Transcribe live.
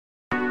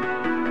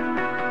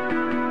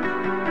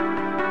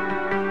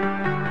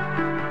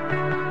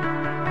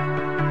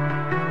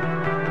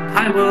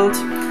Hi world!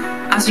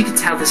 As you can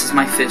tell, this is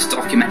my first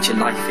documentary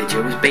life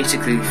video, which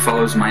basically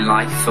follows my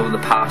life over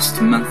the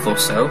past month or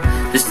so.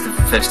 This is the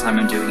first time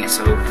I'm doing it,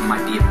 so it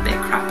might be a bit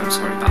crap, I'm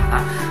sorry about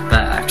that.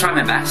 But I've tried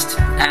my best,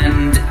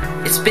 and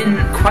it's been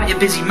quite a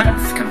busy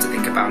month, come to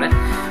think about it.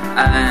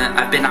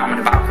 I've been out and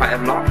about quite a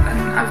lot,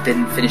 and I've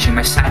been finishing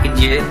my second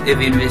year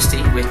of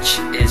university, which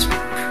is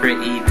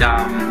pretty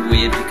damn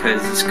weird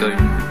because it's going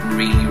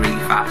really, really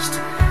fast.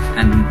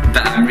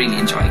 But I'm really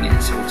enjoying it,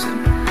 it's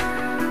awesome.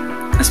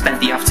 I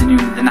spent the afternoon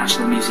at the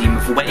National Museum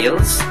of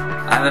Wales.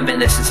 I haven't been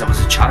there since I was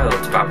a child,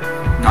 about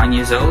 9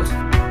 years old.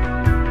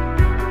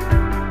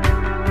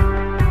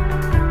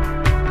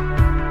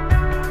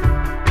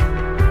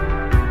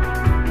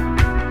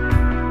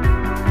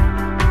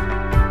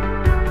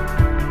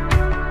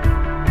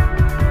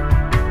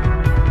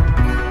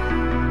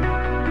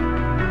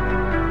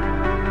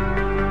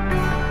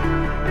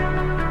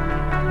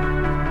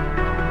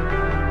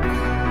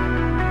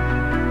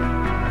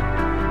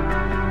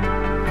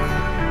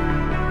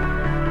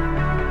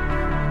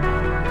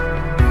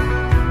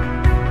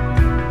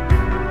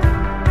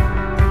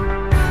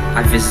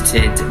 I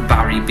visited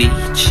Barry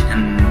Beach,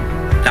 and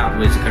that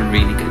was a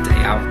really good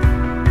day out.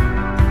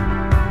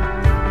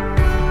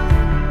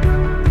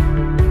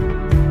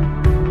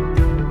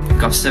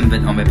 Got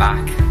sunburnt on my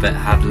back, but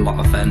had a lot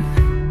of fun.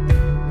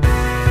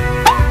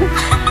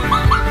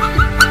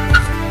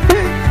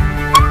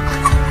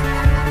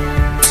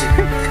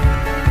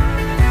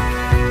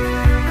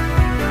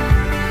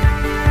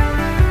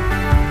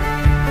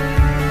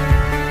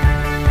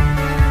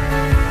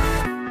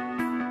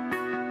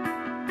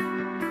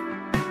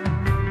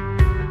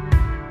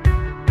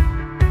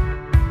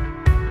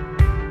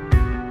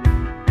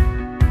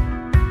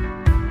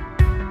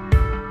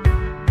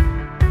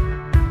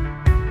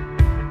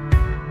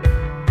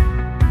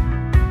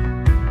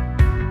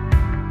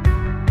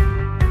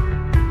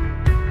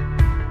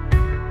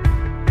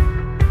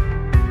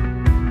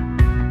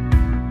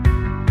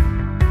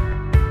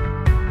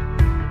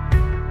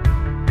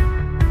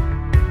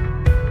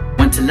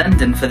 To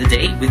London for the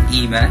date with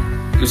Ema.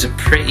 It was a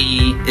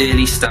pretty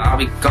early start.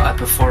 We got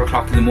up at 4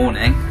 o'clock in the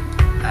morning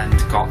and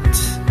got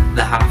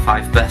the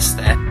 5:30 bus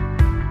there.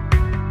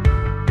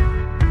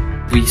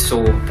 We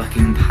saw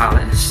Buckingham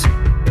Palace.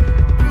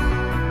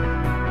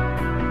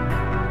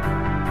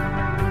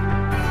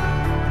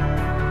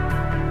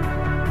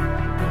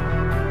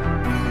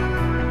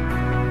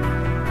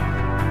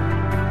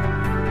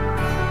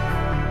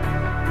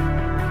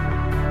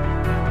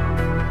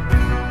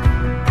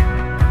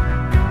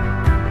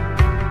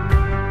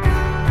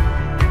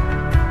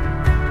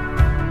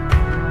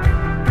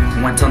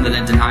 Went on the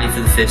London Eye for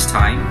the first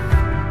time.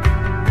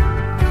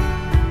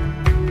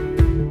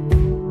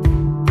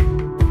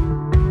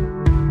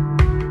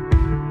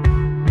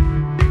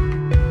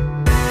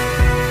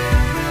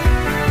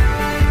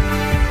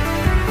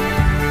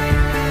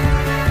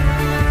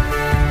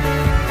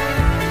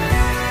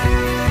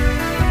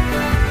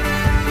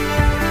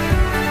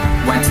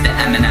 Went to the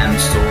M&M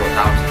store,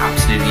 that was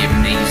absolutely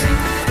amazing.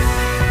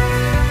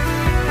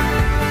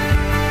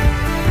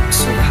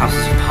 Saw the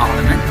Houses of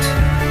Parliament.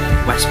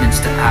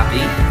 Westminster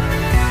Abbey.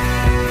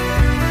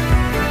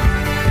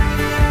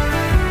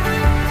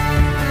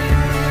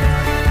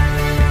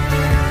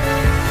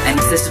 And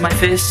this is my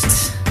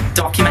first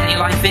documentary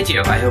live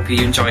video. I hope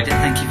you enjoyed it.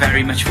 Thank you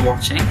very much for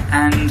watching,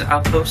 and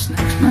I'll post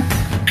next month.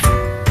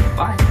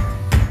 Bye.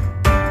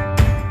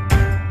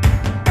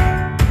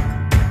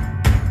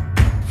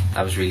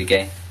 That was really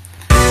gay.